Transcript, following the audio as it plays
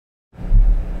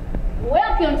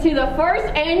Welcome to the first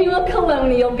annual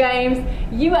Colonial Games.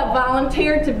 You have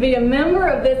volunteered to be a member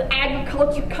of this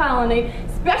agriculture colony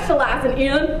specializing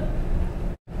in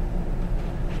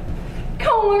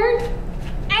corn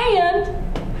and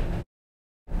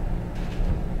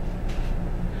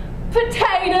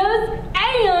potatoes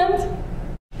and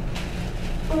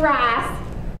rice.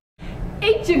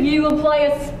 Each of you will play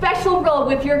a special role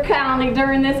with your colony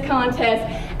during this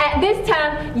contest. At this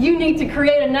time, you need to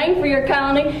create a name for your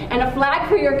colony and a flag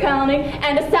for your colony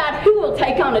and decide who will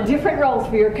take on the different roles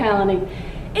for your colony.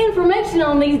 Information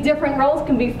on these different roles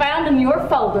can be found in your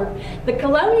folder. The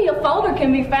Colonial folder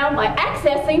can be found by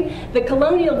accessing the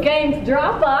Colonial Games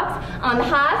Dropbox on the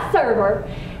Hive server,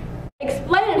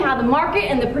 explaining how the market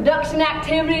and the production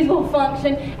activities will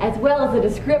function, as well as a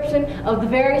description of the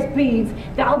various beads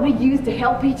that will be used to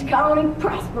help each colony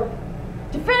prosper.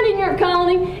 Defending your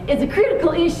colony is a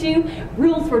critical issue.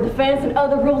 Rules for defense and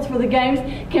other rules for the games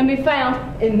can be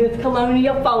found in this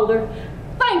Colonial folder.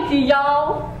 Thank you,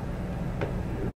 y'all.